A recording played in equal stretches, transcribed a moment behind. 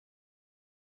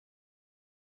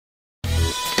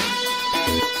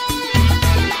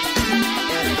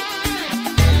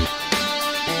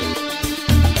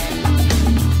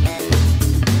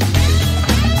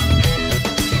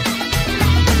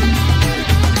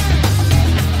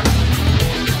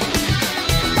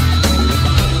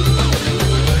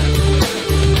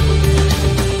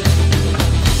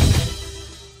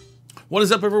What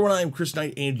is up, everyone? I am Chris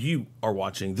Knight, and you are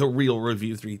watching The Real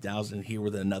Review 3000 here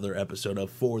with another episode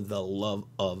of For the Love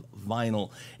of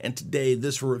Vinyl. And today,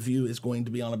 this review is going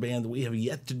to be on a band that we have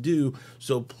yet to do,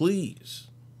 so please,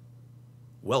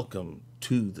 welcome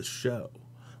to the show,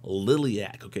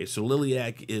 Liliac. Okay, so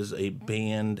Liliac is a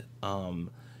band,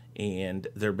 and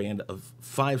they're a band of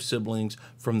 5 siblings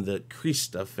from the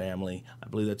Chrisknight family. I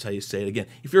believe that's how you say it. Again,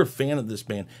 if you're a fan of this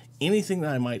band, anything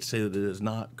that I might say that is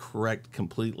not correct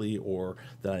completely or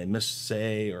that I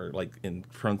missay or like in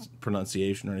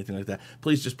pronunciation or anything like that,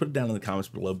 please just put it down in the comments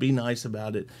below. Be nice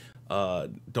about it.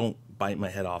 Don't bite my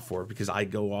head off for it, because I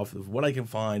go off of what I can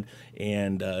find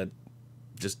and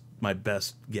just my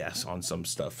best guess on some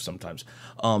stuff sometimes.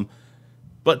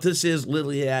 But this is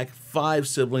Liliac, 5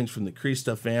 siblings from the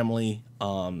Chrisknight family.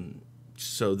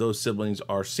 So those siblings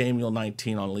are Samuel,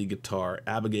 19, on lead guitar,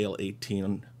 Abigail,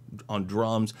 18, on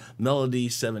drums, Melody,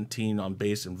 17, on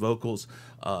bass and vocals,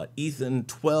 Ethan,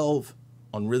 12,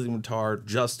 on rhythm guitar,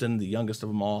 Justin, the youngest of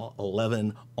them all,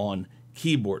 11, on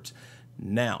keyboards.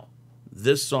 Now,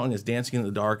 this song is Dancing in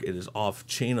the Dark. It is off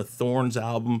Chain of Thorns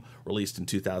album, released in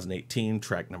 2018,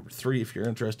 track number 3 if you're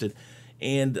interested.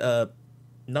 And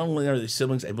not only are they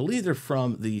siblings, I believe they're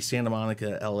from the Santa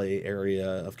Monica, LA area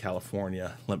of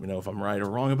California. Let me know if I'm right or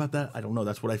wrong about that. I don't know.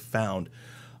 That's what I found.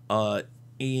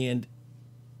 And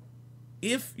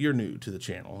if you're new to the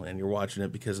channel and you're watching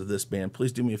it because of this band,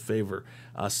 please do me a favor.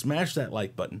 Smash that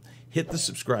like button, hit the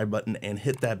subscribe button, and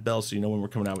hit that bell so you know when we're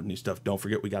coming out with new stuff. Don't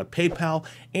forget, we got a PayPal,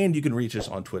 and you can reach us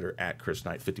on Twitter at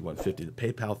chrisknight5150. The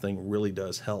PayPal thing really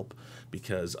does help,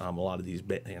 because a lot of these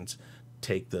bands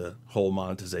take the whole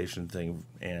monetization thing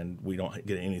and we don't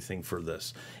get anything for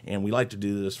this. And we like to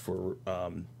do this for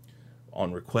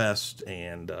on request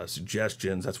and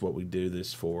suggestions. That's what we do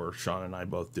this for. Sean and I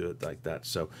both do it like that.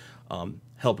 So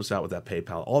help us out with that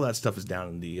PayPal. All that stuff is down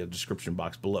in the description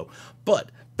box below.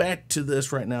 But back to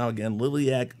this right now. Again,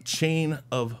 Liliac, Chain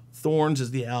of Thorns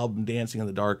is the album, Dancing in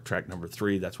the Dark, track number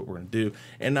 3. That's what we're going to do.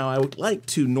 And now I would like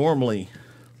to normally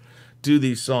do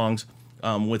these songs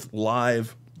with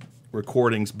live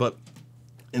recordings, but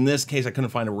in this case I couldn't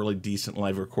find a really decent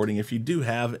live recording. If you do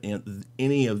have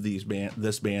any of these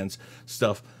this band's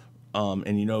stuff,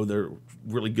 and you know they're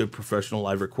really good professional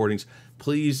live recordings,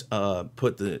 please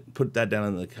put that down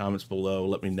in the comments below.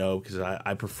 Let me know, because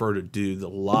I prefer to do the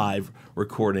live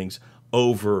recordings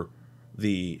over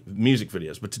the music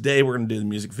videos. But today we're going to do the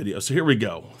music video. So here we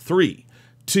go. 3,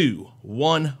 2,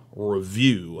 1,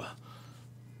 review.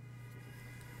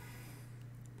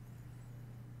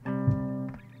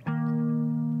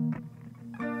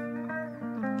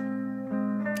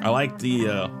 I like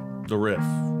the riff.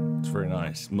 It's very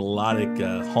nice. Melodic,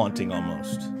 haunting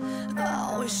almost.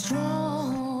 Always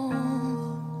strong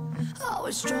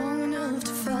enough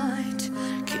to fight.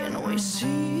 Can we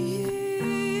see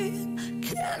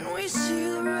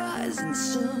the rising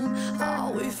sun?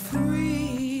 Are we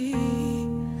free?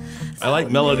 I like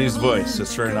Melody's voice.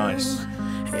 It's very nice.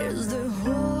 Is there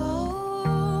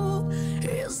hope?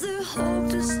 Is there hope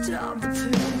to stop the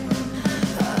pain?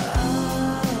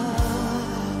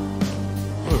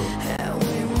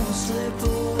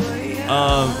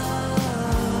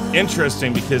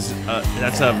 Interesting, because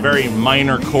that's a very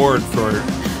minor chord for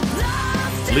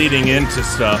leading into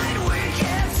stuff.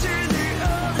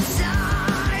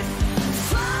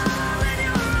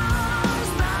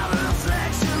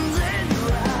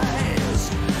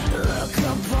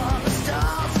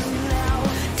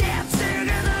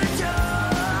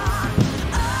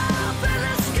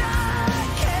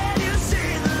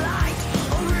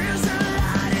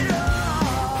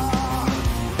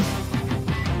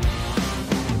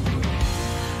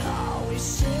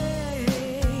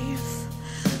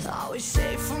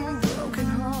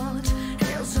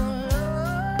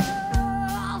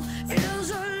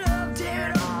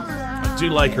 I do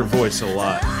like her voice a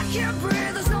lot.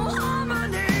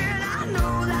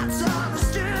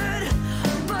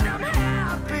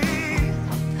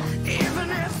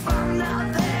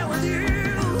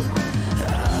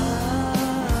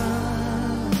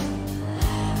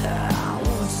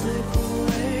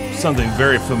 Something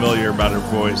very familiar about her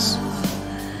voice,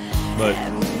 but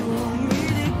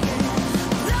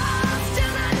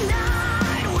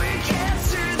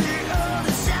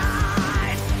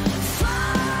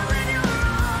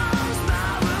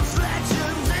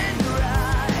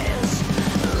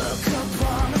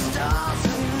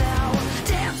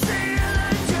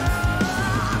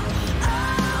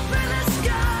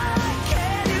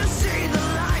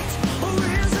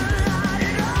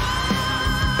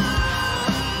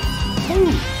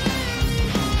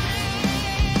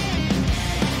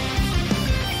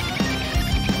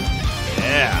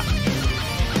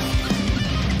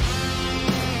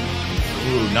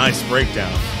Nice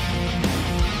breakdown.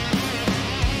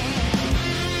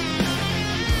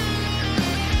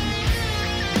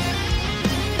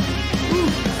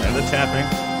 And the tapping.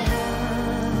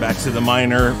 Back to the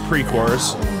minor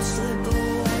pre-chorus.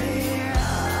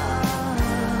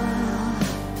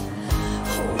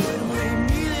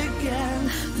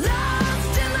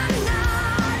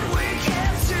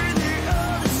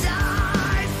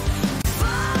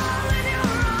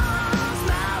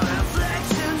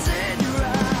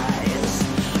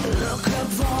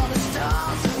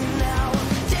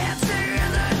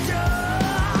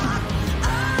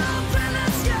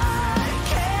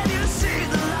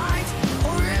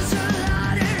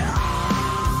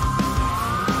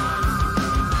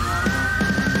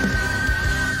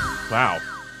 Wow.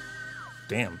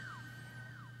 Damn.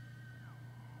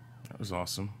 That was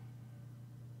awesome.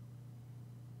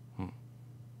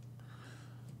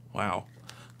 Wow.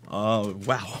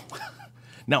 Wow.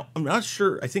 Now, I'm not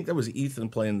sure. I think that was Ethan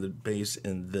playing the bass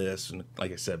in this. And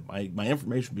like I said, my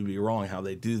information would be wrong how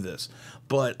they do this.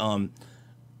 But, God,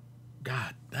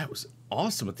 that was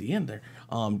awesome at the end there.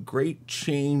 Great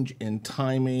change in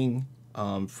timing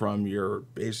from your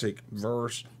basic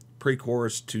verse,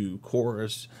 pre-chorus to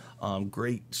chorus.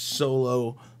 Great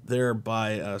solo there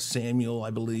by Samuel,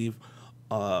 I believe.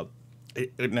 Now,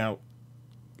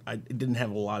 I didn't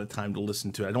have a lot of time to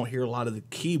listen to it. I don't hear a lot of the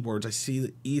keyboards. I see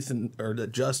that Ethan or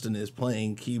that Justin is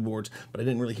playing keyboards, but I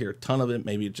didn't really hear a ton of it.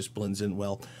 Maybe it just blends in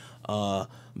well.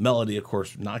 Melody, of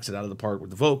course, knocks it out of the park with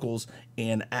the vocals,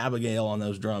 and Abigail on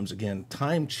those drums. Again,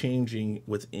 time changing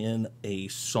within a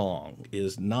song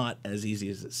is not as easy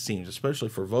as it seems, especially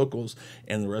for vocals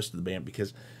and the rest of the band,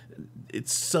 because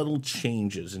it's subtle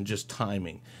changes and just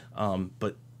timing.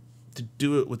 But to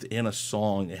do it within a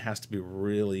song, it has to be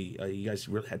really, you guys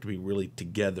really have to be really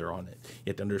together on it.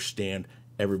 You have to understand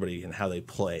everybody and how they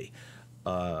play.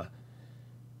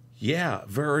 Yeah,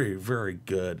 very, very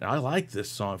good. I like this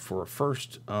song for a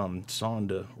first song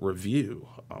to review.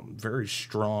 Very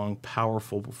strong,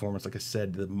 powerful performance. Like I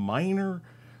said, the minor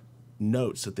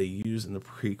notes that they use in the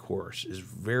pre-chorus is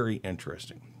very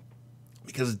interesting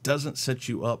because it doesn't set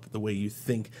you up the way you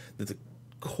think that the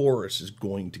chorus is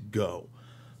going to go.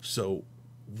 So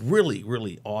really,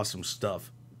 really awesome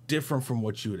stuff. Different from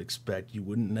what you would expect. You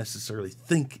wouldn't necessarily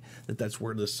think that that's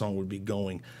where this song would be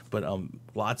going, but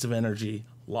lots of energy,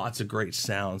 lots of great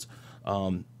sounds.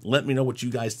 Let me know what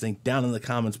you guys think down in the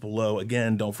comments below.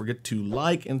 Again, don't forget to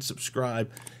like and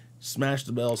subscribe. Smash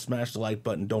the bell, smash the like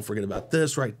button. Don't forget about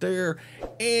this right there.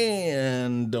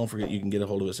 And don't forget you can get a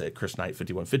hold of us at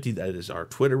chrisknight5150. That is our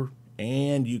Twitter.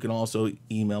 And you can also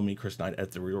email me, chrisknight at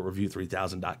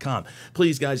therealreview3000.com.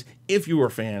 Please, guys, if you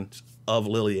are fans of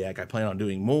Liliac, I plan on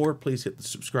doing more. Please hit the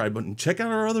subscribe button. Check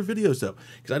out our other videos, though,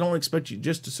 because I don't expect you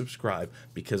just to subscribe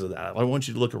because of that. I want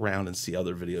you to look around and see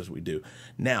other videos we do.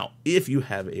 Now, if you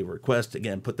have a request,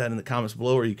 again, put that in the comments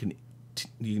below, or you can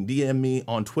DM me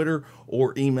on Twitter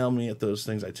or email me at those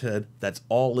things I said. That's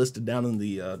all listed down in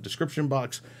the description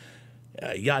box.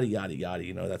 Yada, yada, yada.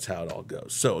 You know, that's how it all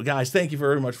goes. So, guys, thank you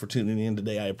very much for tuning in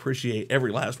today. I appreciate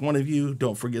every last one of you.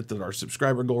 Don't forget that our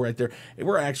subscriber goal right there,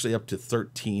 we're actually up to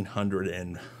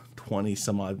 1,320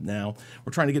 some odd now.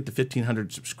 We're trying to get to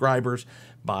 1,500 subscribers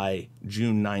by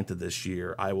June 9th of this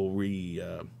year. I will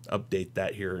update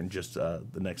that here in just the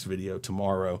next video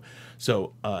tomorrow.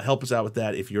 So help us out with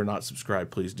that. If you're not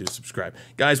subscribed, please do subscribe.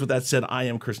 Guys, with that said, I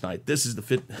am Chris Knight. This is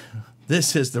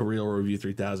the Real Review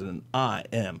 3000, and I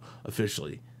am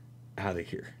officially out of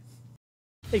here.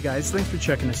 Hey guys, thanks for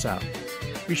checking us out.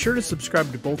 Be sure to subscribe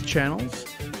to both channels,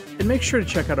 and make sure to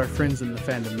check out our friends in the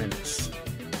Fandom Minutes.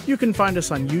 You can find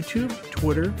us on YouTube,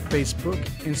 Twitter, Facebook,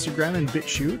 Instagram, and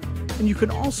BitChute, and you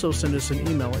can also send us an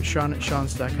email at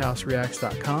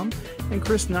sean@seanstackhousereacts.com and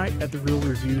chrisknight at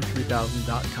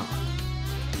therealreview3000.com.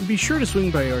 And be sure to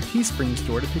swing by our Teespring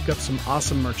store to pick up some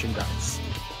awesome merchandise.